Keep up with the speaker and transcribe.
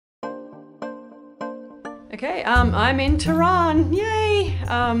Okay, I'm in Tehran, yay!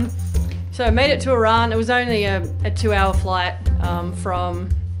 So I made it to Iran. It was only a 2-hour flight from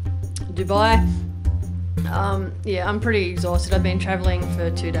Dubai. Yeah, I'm pretty exhausted. I've been traveling for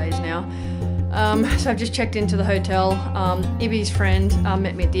 2 days now. So I've just checked into the hotel. Ibby's friend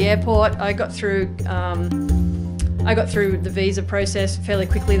met me at the airport. I got through the visa process fairly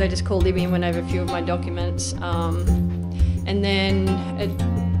quickly. They just called Ibby and went over a few of my documents. And then it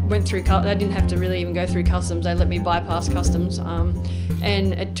went through, I didn't have to really even go through customs. They let me bypass customs.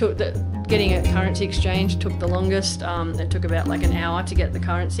 And it took, getting a currency exchange took the longest. It took about like an hour to get the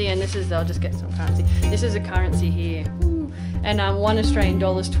currency. And this is, I'll just get some currency. This is a currency here. And $1 Australian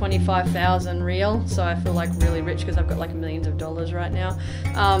is 25,000 real. So I feel like really rich because I've got like millions of dollars right now.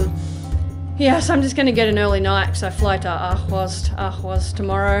 Yeah, so I'm just going to get an early night because I fly to Ahvaz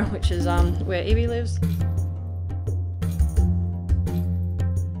tomorrow, which is where Ibby lives.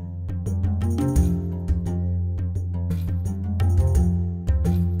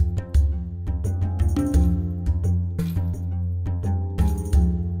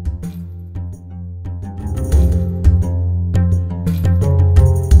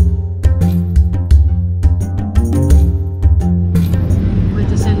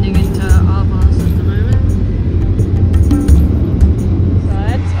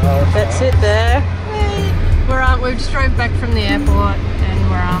 We just drove back from the airport and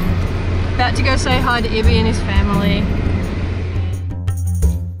we're about to go say hi to Ibby and his family.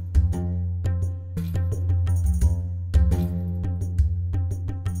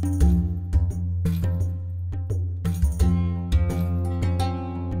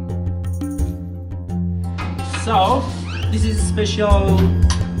 So, this is a special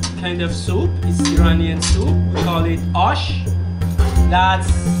kind of soup. It's Iranian soup. We call it ash. That's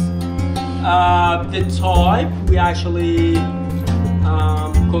the type we actually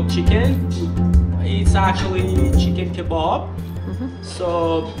cook chicken. It's actually chicken kebab.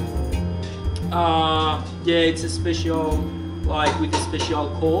 So yeah, it's a special, like with a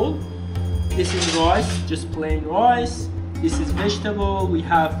special cold. This is rice, just plain rice. This is vegetable. We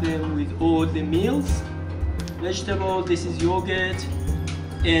have them with all the meals. Vegetable. This is yogurt,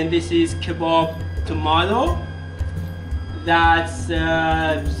 and this is kebab tomato. That's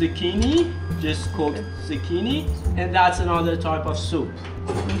zucchini, just cooked zucchini, and that's another type of soup.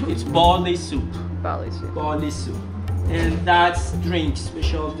 It's barley soup. Barley soup. Barley soup. And that's drink,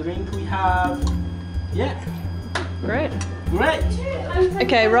 special drink we have. Yeah. Great. Great.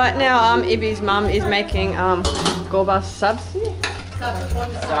 Okay, right now Ibby's mum is making gorba sabzi.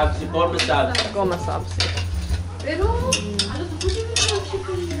 Gorba sabzi. Gorma sabzi.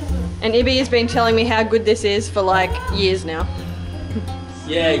 And Ibby has been telling me how good this is for like years now.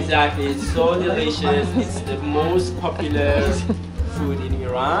 Yeah, exactly. It's so delicious. It's the most popular food in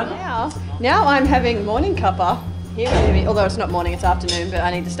Iran. Now I'm having morning cuppa here with Ibby. Although it's not morning, it's afternoon, but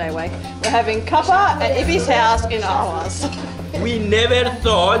I need to stay awake. We're having cuppa at Ibby's house in Ahvaz. We never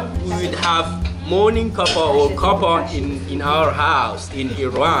thought we would have morning cuppa or cuppa in our house in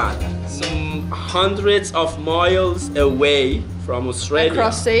Iran. Hundreds of miles away from Australia.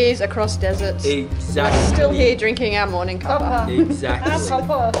 Across seas, across deserts. Exactly. We're still here drinking our morning cuppa. Exactly.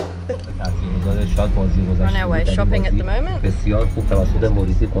 On our way shopping at the moment.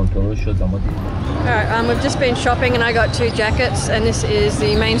 Alright, we've just been shopping and I got 2 jackets, and this is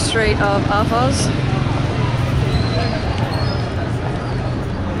the main street of Ahvaz.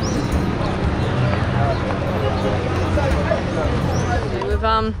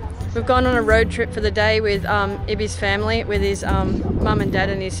 We've gone on a road trip for the day with Ibby's family, with his mum and dad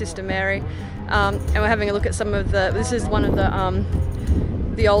and his sister Mary, and we're having a look at some of this is one of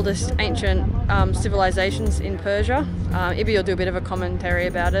the oldest ancient civilizations in Persia. Ibby will do a bit of a commentary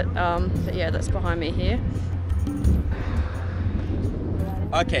about it, but yeah, that's behind me here.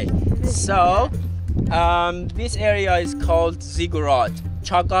 Okay, so this area is called Ziggurat,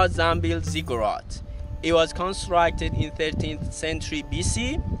 Chaga Zambil Ziggurat. It was constructed in 13th century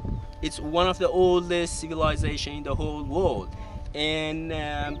BC. It's one of the oldest civilizations in the whole world, and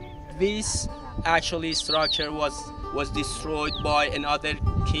this actually structure was destroyed by another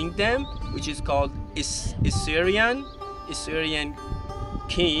kingdom, which is called Assyrian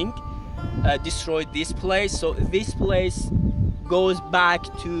king destroyed this place. So this place goes back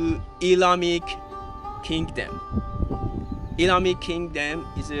to Elamic kingdom. Elamic kingdom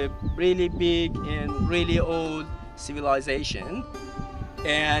is a really big and really old civilization,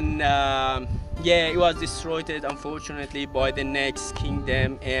 and yeah, it was destroyed unfortunately by the next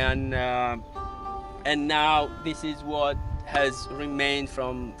kingdom, and now this is what has remained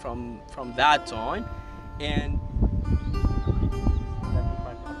from that time. And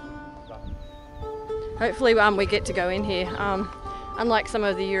hopefully we get to go in here. Unlike some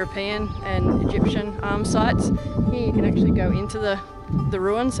of the European and Egyptian sites, here you can actually go into the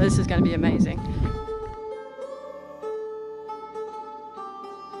ruins, so this is going to be amazing.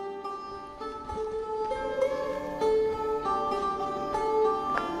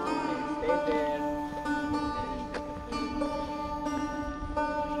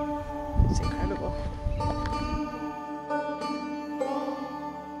 It's incredible.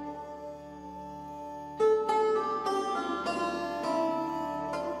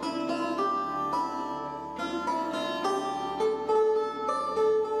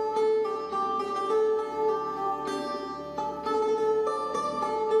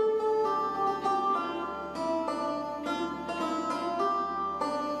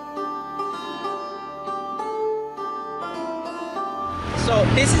 So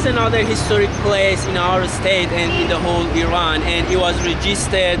this is another historic place in our state and in the whole Iran, and it was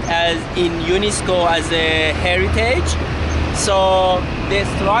registered as in UNESCO as a heritage. So the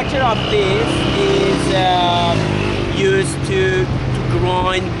structure of this is used to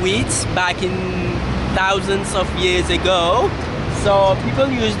grind wheat back in thousands of years ago. So people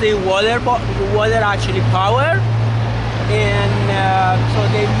use the water actually power, and so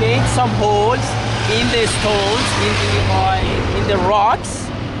they made some holes in the stones, in the rocks,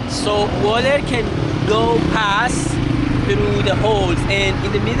 so water can go past through the holes, and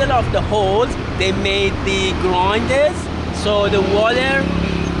in the middle of the holes they made the grinders, so the water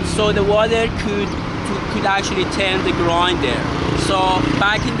could actually turn the grinder. So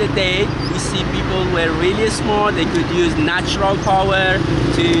back in the day, we see people were really smart. They could use natural power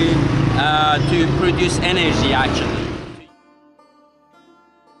to produce energy actually.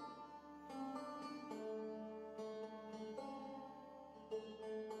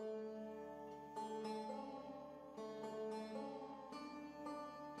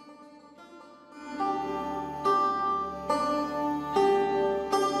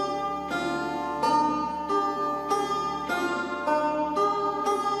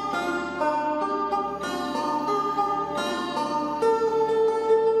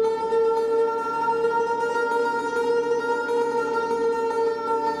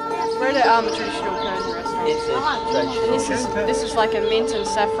 We're at a traditional Persian restaurant. It's a traditional. This is like a mint and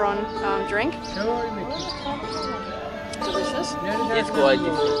saffron drink. Delicious. It's quite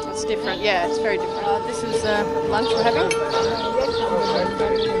different. It's different, yeah, it's very different. This is lunch we're having.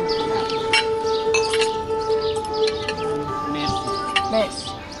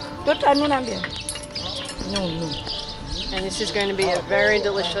 And this is going to be a very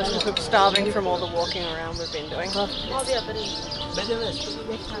delicious. We're starving from all the walking around we've been doing. The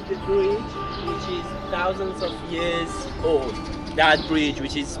bridge, which is thousands of years old. That bridge,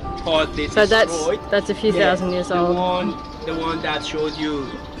 which is partly So destroyed. that's a few thousand years old. The one that showed you.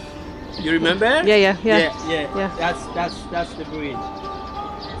 You remember? Yeah. That's the bridge.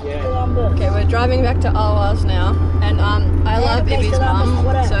 Yeah. Okay, we're driving back to Ahvaz now, and I love Ibi's mum.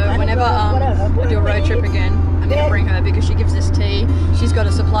 So whenever I do a road trip again, I'm gonna bring her because she gives us tea. She's got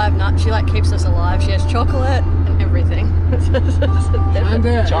a supply of nuts. She like keeps us alive. She has chocolate and everything.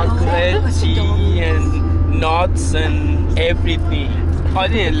 Chocolate, tea, and nuts and everything. I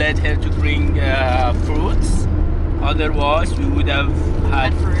didn't let her to bring fruits. Otherwise, we would have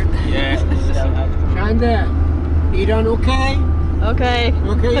had fruit. Yeah. We would have had Iran okay? Okay.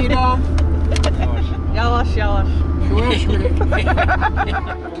 Okay, Iran? Yavaş. Yavaş mı?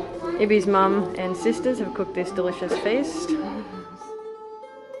 Ibi's mum and sisters have cooked this delicious feast.